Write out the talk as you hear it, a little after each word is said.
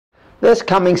This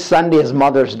coming Sunday is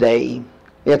Mother's Day.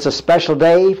 It's a special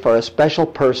day for a special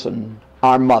person,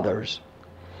 our mothers.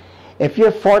 If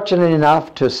you're fortunate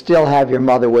enough to still have your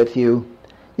mother with you,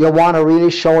 you'll want to really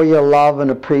show your love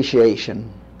and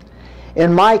appreciation.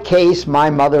 In my case, my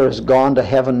mother has gone to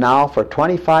heaven now for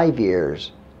 25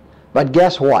 years. But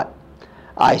guess what?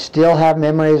 I still have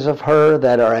memories of her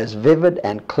that are as vivid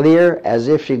and clear as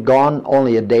if she'd gone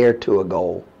only a day or two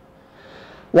ago.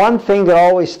 One thing that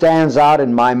always stands out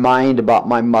in my mind about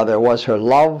my mother was her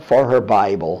love for her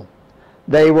Bible.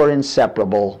 They were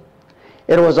inseparable.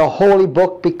 It was a holy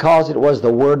book because it was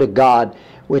the Word of God,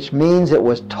 which means it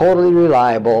was totally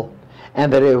reliable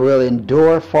and that it will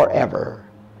endure forever.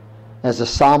 As the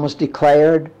Psalmist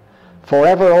declared,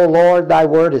 "Forever, O Lord, thy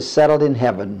word is settled in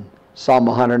heaven." Psalm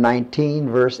 119,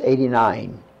 verse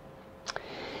 89.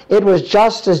 It was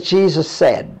just as Jesus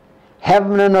said,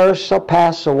 "Heaven and earth shall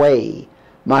pass away.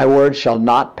 My word shall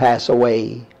not pass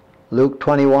away." Luke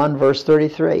 21, verse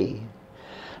 33.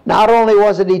 Not only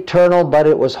was it eternal, but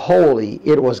it was holy.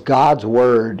 It was God's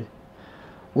Word.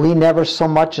 We never so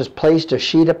much as placed a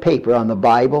sheet of paper on the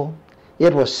Bible.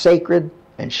 It was sacred,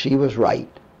 and she was right.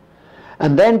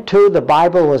 And then, too, the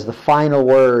Bible was the final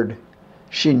word.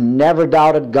 She never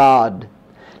doubted God,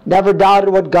 never doubted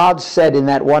what God said in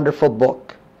that wonderful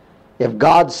book. If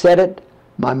God said it,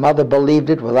 my mother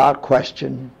believed it without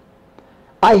question.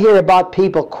 I hear about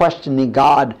people questioning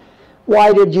God.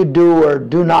 Why did you do or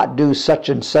do not do such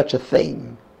and such a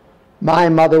thing? My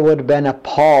mother would have been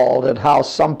appalled at how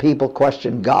some people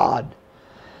question God.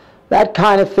 That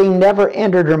kind of thing never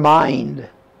entered her mind.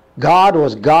 God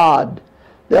was God.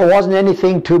 There wasn't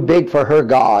anything too big for her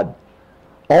God.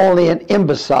 Only an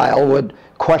imbecile would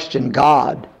question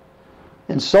God.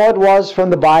 And so it was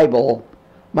from the Bible.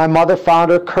 My mother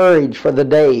found her courage for the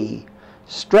day,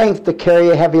 strength to carry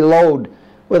a heavy load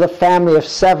with a family of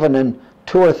 7 and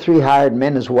 2 or 3 hired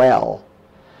men as well.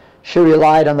 She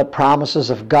relied on the promises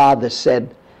of God that said,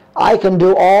 "I can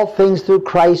do all things through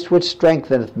Christ which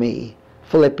strengtheneth me."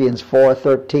 Philippians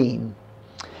 4:13.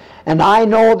 And I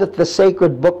know that the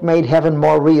sacred book made heaven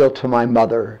more real to my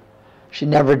mother. She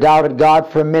never doubted God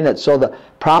for a minute, so the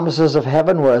promises of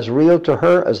heaven were as real to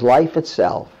her as life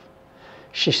itself.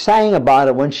 She sang about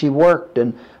it when she worked,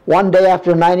 and one day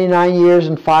after 99 years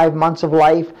and 5 months of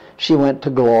life, she went to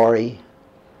glory.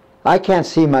 I can't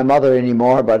see my mother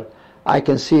anymore, but I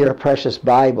can see her precious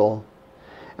Bible.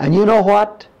 And you know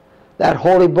what? That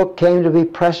holy book came to be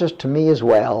precious to me as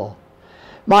well.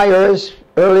 My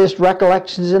earliest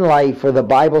recollections in life were the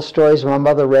Bible stories my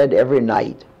mother read every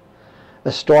night.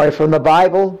 A story from the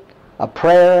Bible, a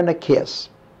prayer, and a kiss.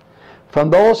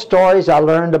 From those stories I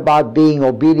learned about being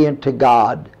obedient to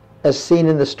God, as seen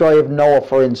in the story of Noah,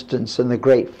 for instance, in the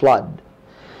great flood.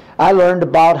 I learned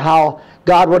about how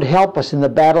God would help us in the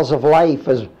battles of life,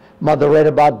 as Mother read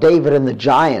about David and the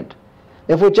giant,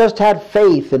 if we just had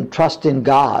faith and trust in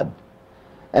God.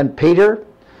 And Peter,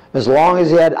 as long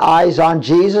as he had eyes on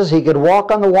Jesus, he could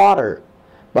walk on the water.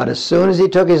 But as soon as he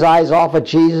took his eyes off of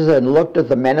Jesus and looked at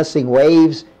the menacing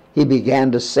waves, he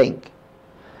began to sink.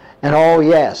 And oh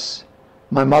yes,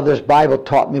 my mother's Bible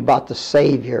taught me about the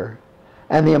Savior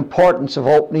and the importance of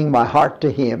opening my heart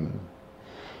to Him.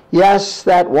 Yes,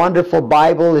 that wonderful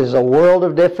Bible is a world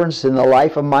of difference in the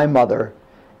life of my mother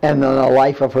and in the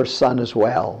life of her son as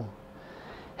well.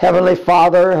 Heavenly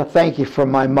Father, I thank you for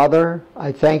my mother.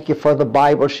 I thank you for the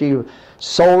Bible she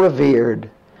so revered.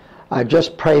 I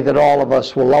just pray that all of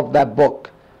us will love that book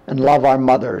and love our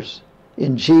mothers.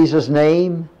 In Jesus'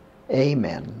 name,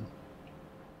 amen.